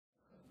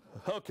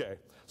Okay,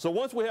 so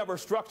once we have our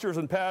structures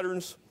and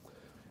patterns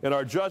and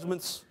our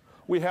judgments,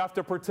 we have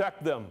to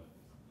protect them.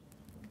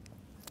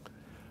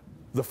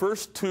 The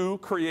first two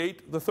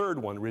create the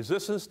third one,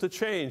 resistance to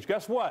change.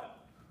 Guess what?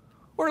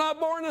 We're not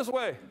born this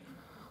way.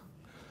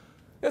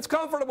 It's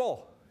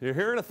comfortable. You're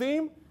hearing a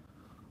theme?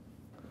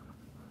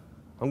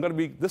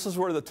 This is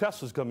where the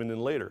test is coming in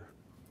later,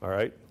 all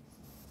right?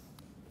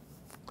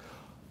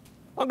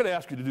 I'm going to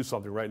ask you to do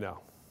something right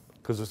now,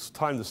 because it's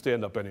time to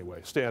stand up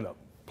anyway. Stand up,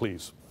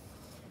 please.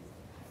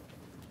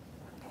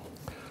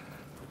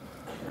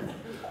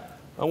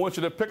 I want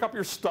you to pick up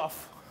your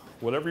stuff,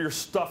 whatever your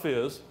stuff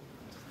is,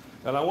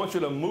 and I want you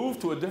to move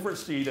to a different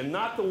seat and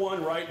not the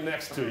one right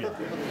next to you.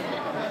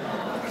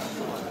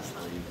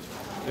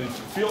 And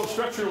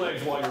stretch your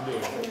legs while you're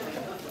doing it.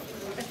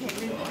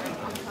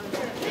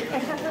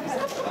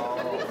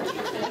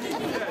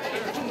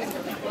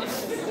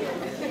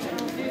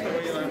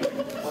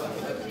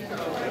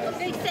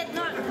 They said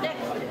not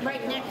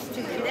right next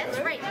to you. That's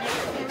right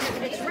next to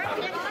you. It's right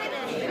next to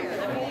that chair.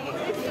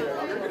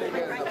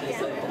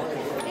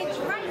 It's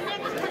right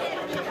next to that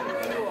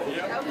chair.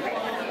 Okay.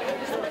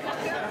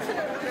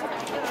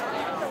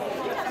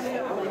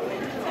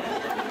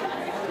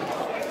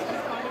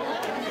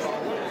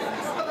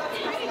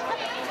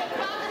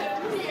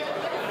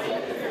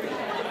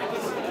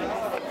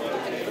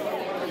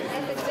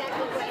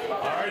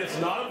 All right, it's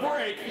not a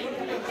break.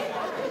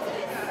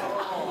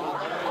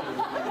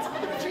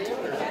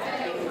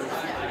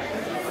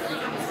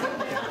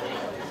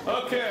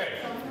 Okay.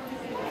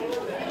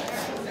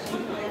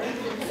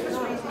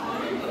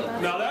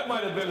 Now that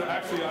might have been,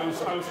 actually, I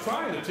was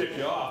trying to tick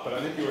you off, but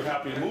I think you were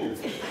happy to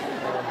move.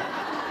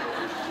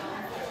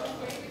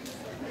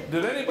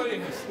 Did anybody,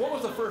 what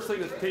was the first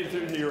thing that came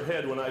into your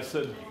head when I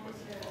said,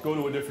 go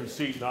to a different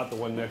seat, not the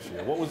one next to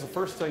you? What was the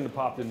first thing that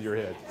popped into your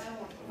head?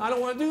 I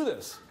don't want to do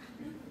this.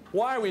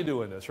 Why are we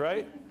doing this,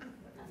 right?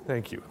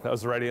 Thank you. That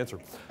was the right answer.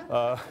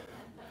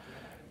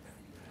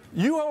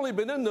 You only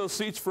been in those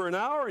seats for an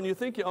hour and you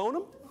think you own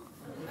them?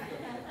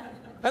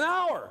 An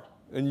hour!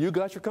 And you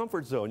got your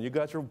comfort zone. You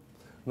got your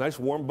nice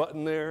warm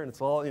button there, and it's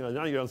all, you know,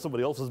 now you're on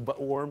somebody else's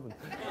butt warm.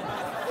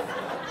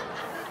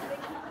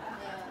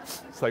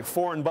 It's like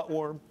foreign butt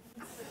warm.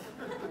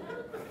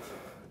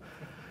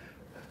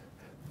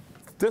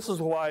 This is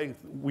why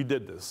we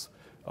did this,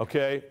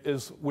 okay,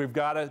 is we've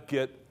got to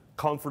get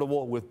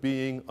comfortable with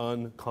being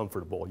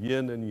uncomfortable,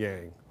 yin and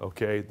yang,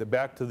 okay?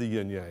 Back to the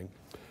yin-yang.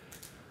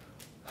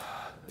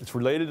 It's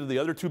related to the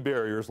other two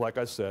barriers, like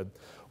I said.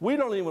 We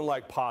don't even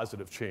like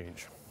positive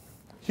change.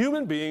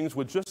 Human beings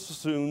would just as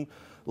soon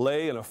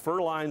lay in a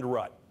fur-lined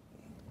rut,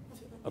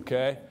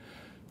 okay?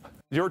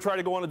 Did you ever try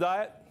to go on a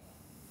diet?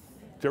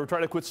 Did you ever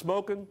try to quit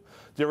smoking?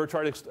 Did you ever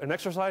try an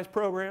exercise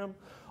program?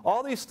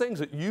 All these things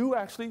that you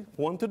actually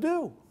want to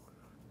do.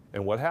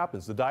 And what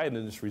happens? The diet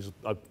industry is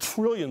a $1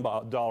 trillion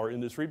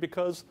industry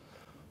because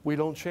we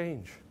don't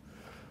change.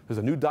 There's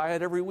a new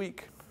diet every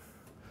week.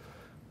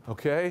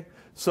 Okay?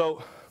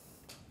 So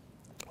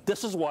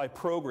this is why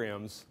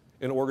programs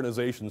and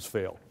organizations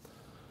fail.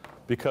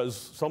 Because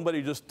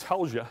somebody just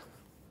tells you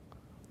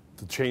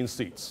to change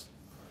seats.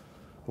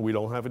 And we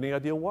don't have any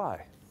idea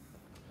why.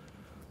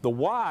 The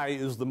why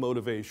is the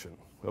motivation.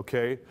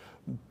 Okay?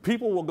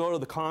 People will go to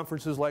the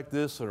conferences like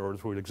this or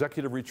to an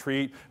executive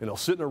retreat, and they'll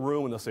sit in a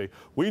room and they'll say,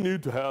 we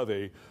need to have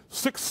a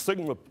Six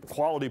Sigma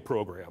quality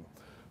program.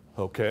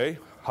 Okay,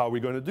 how are we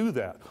going to do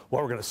that?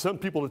 Well, we're going to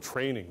send people to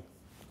training.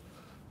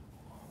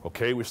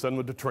 Okay, we send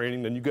them to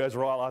training, then you guys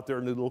are all out there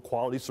in the little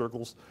quality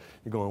circles.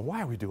 You're going,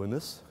 why are we doing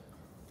this?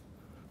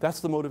 That's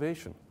the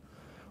motivation.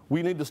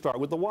 We need to start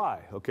with the why.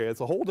 Okay,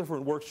 it's a whole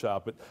different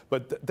workshop,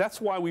 but that's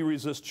why we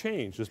resist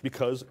change, is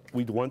because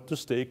we want to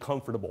stay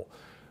comfortable.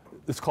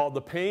 It's called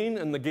the pain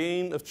and the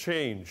gain of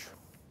change.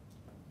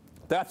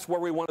 That's where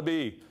we want to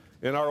be,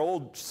 in our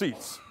old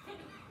seats.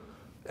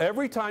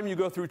 Every time you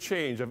go through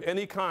change of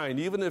any kind,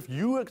 even if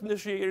you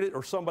initiate it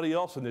or somebody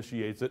else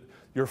initiates it,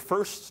 your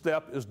first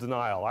step is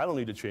denial. I don't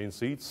need to change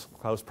seats.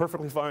 I was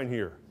perfectly fine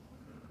here.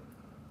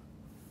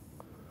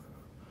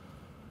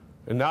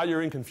 And now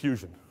you're in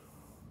confusion.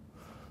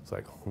 It's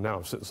like, now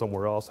I'm sitting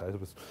somewhere else.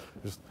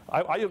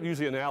 I use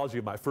the analogy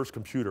of my first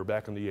computer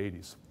back in the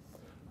 80s.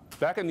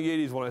 Back in the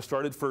 80s when I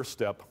started First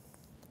Step,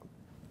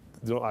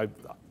 you know,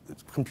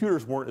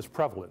 computers weren't as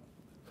prevalent.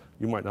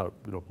 You might not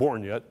have been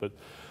born yet, but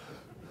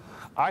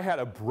I had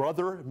a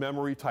Brother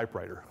memory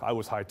typewriter. I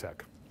was high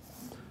tech.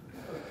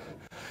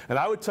 And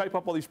I would type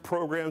up all these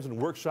programs and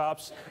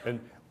workshops and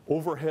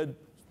overhead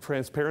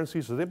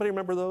transparencies. Does anybody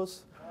remember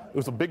those? It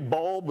was a big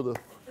bulb with a,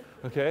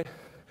 okay?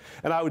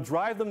 And I would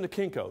drive them to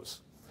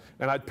Kinko's.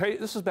 And I'd pay,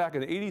 this is back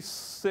in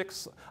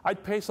 '86,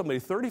 I'd pay somebody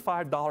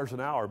 $35 an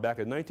hour back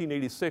in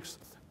 1986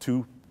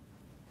 to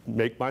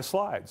make my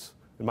slides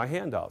and my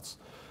handouts.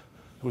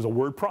 It was a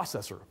word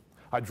processor.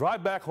 I'd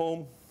drive back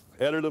home,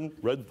 edit them,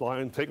 red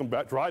line, take them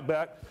back, drive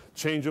back,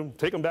 change them,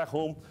 take them back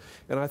home,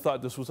 and I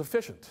thought this was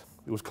efficient.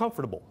 It was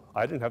comfortable.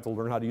 I didn't have to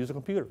learn how to use a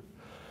computer.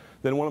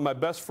 Then one of my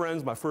best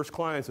friends, my first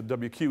clients at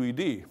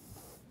WQED,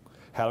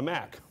 had a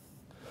Mac.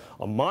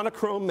 A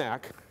monochrome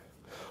Mac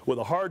with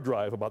a hard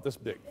drive about this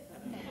big.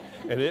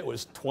 And it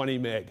was 20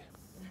 meg.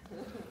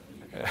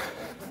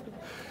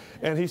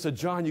 And he said,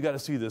 John, you got to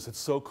see this. It's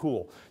so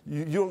cool.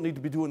 You don't need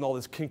to be doing all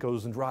this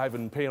Kinko's and driving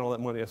and paying all that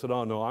money. I said,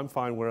 oh, no, I'm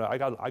fine. I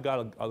got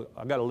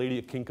a lady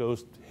at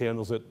Kinko's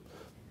handles it.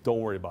 Don't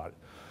worry about it.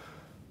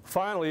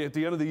 Finally, at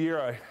the end of the year,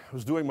 I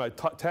was doing my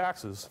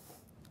taxes,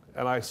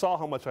 and I saw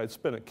how much I'd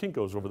spent at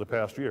Kinko's over the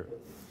past year.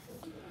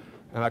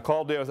 And I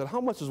called Dave. I said,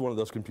 how much is one of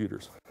those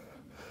computers?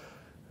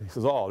 He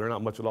says, oh, they're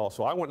not much at all.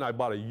 So I went and I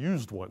bought a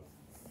used one,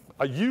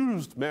 a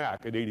used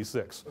Mac at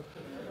 86.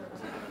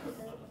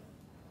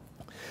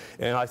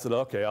 And I said,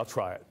 okay, I'll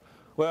try it.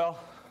 Well,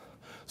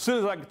 as soon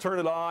as I could turn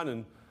it on,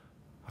 and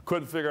I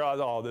couldn't figure out,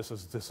 oh, this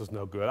is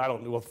no good.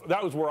 Well,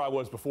 that was where I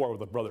was before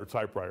with a Brother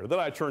typewriter. Then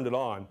I turned it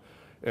on,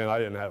 and I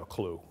didn't have a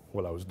clue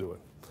what I was doing.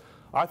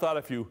 I thought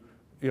I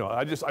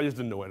just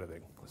didn't know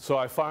anything. So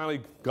I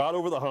finally got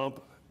over the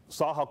hump,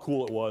 saw how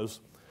cool it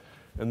was,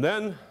 and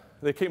then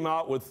they came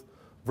out with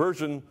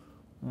version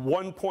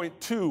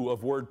 1.2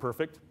 of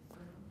WordPerfect.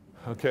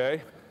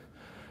 Okay,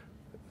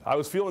 I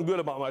was feeling good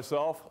about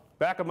myself,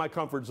 back in my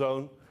comfort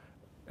zone,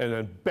 and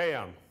then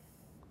bam,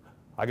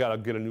 I got to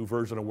get a new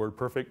version of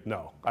WordPerfect.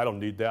 No, I don't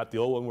need that. The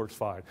old one works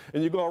fine.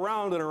 And you go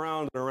around and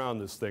around and around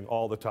this thing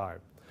all the time.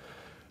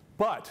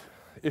 But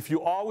if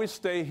you always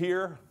stay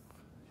here,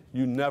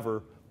 you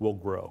never will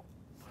grow.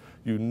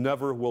 You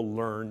never will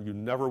learn. You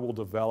never will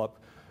develop.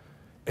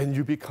 And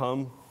you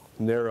become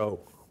narrow.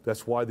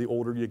 That's why the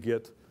older you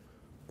get,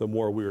 the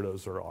more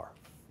weirdos there are.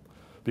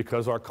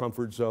 Because our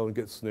comfort zone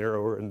gets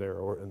narrower and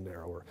narrower and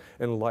narrower.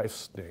 And life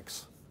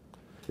stinks.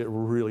 It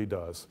really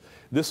does.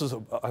 This is,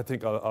 I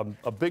think,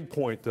 a big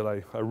point that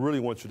I really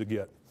want you to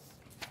get.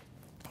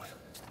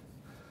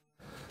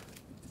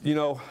 You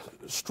know,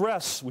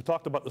 stress, we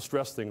talked about the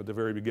stress thing at the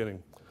very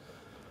beginning.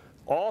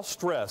 All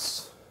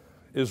stress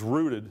is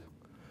rooted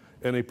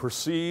in a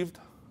perceived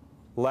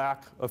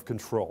lack of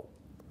control.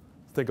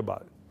 Think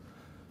about it.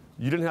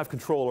 You didn't have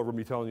control over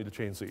me telling you to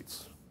change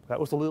seats. That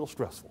was a little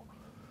stressful.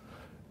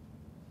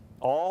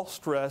 All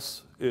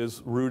stress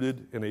is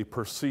rooted in a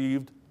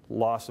perceived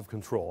loss of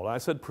control. And I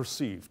said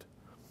perceived.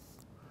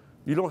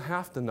 You don't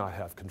have to not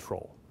have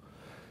control.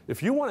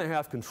 If you want to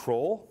have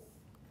control,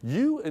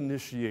 you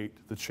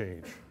initiate the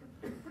change.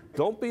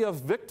 Don't be a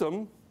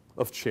victim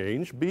of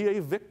change, be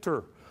a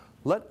victor.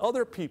 Let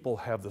other people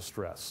have the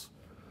stress,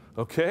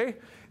 okay?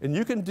 And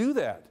you can do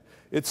that.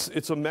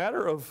 It's a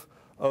matter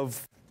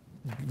of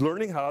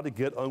learning how to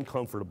get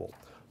uncomfortable.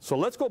 So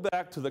let's go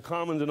back to the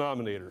common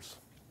denominators.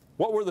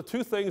 What were the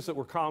two things that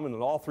were common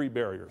in all three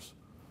barriers?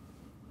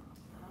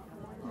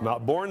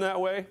 Not born that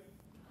way,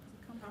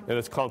 and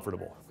it's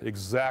comfortable.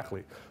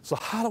 Exactly. So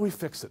how do we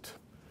fix it?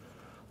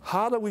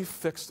 How do we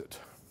fix it?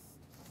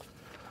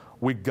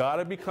 We got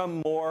to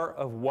become more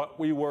of what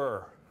we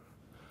were.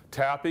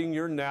 Tapping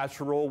your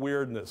natural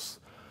weirdness.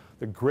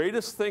 The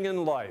greatest thing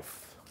in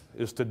life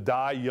is to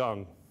die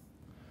young,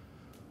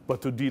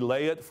 but to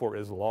delay it for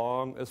as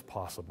long as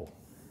possible.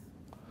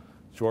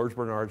 George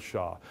Bernard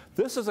Shaw.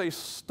 This is a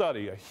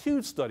study, a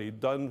huge study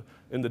done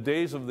in the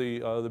days of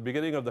the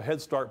beginning of the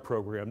Head Start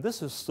program.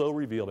 This is so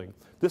revealing.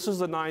 This is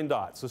the 9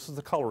 dots. This is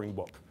the coloring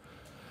book.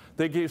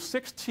 They gave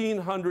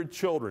 1,600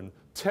 children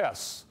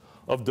tests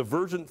of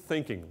divergent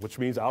thinking, which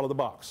means out of the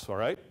box, all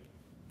right?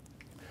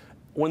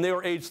 When they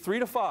were aged 3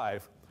 to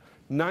 5,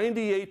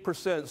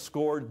 98%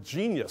 scored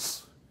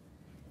genius.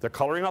 They're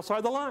coloring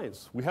outside the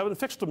lines. We haven't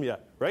fixed them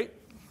yet, right?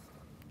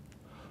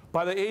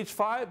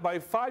 By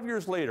 5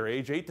 years later,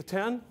 age 8 to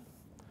 10,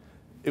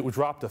 it would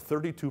drop to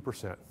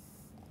 32%.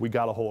 We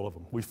got a hold of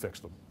them. We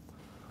fixed them.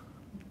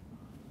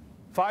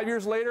 5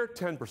 years later,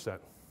 10%.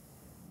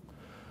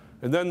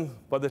 And then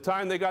by the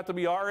time they got to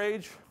be our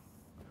age,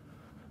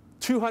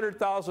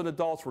 200,000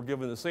 adults were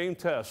given the same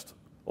test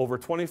over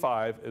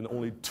 25 and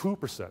only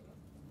 2%.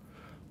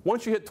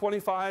 Once you hit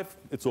 25,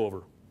 it's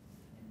over.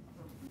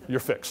 You're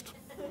fixed.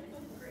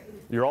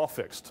 You're all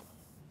fixed.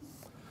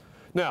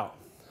 Now,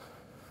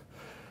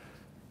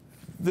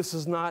 this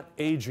is not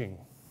aging.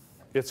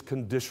 It's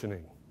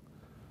conditioning.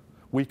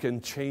 We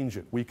can change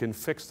it. We can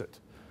fix it.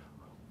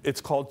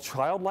 It's called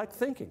childlike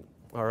thinking,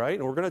 all right?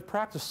 And we're going to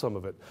practice some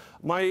of it.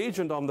 My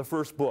agent on the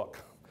first book,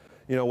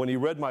 you know, when he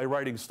read my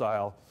writing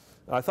style,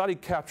 I thought he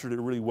captured it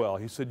really well.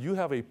 He said, you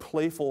have a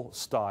playful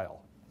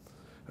style.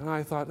 And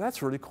I thought,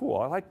 that's really cool.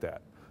 I like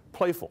that.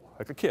 Playful,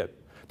 like a kid.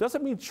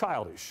 Doesn't mean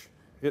childish.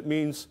 It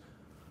means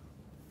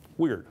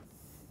weird,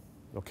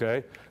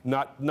 okay?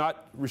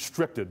 Not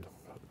restricted.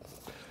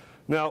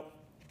 Now,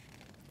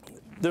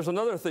 there's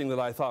another thing that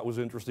I thought was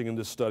interesting in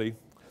this study.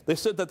 They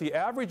said that the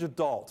average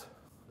adult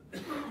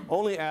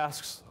only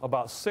asks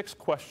about 6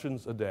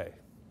 questions a day,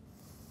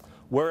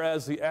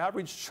 whereas the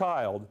average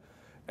child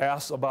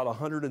asks about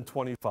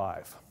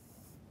 125.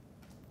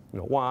 You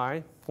know,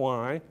 why,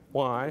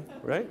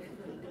 right?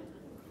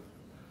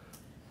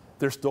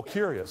 They're still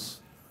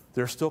curious.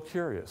 They're still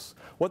curious.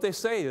 What they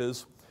say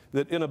is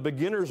that in a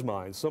beginner's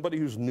mind, somebody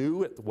who's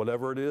new at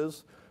whatever it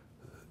is,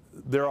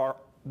 there are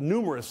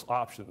numerous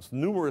options,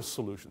 numerous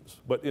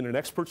solutions. But in an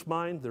expert's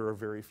mind, there are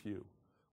very few.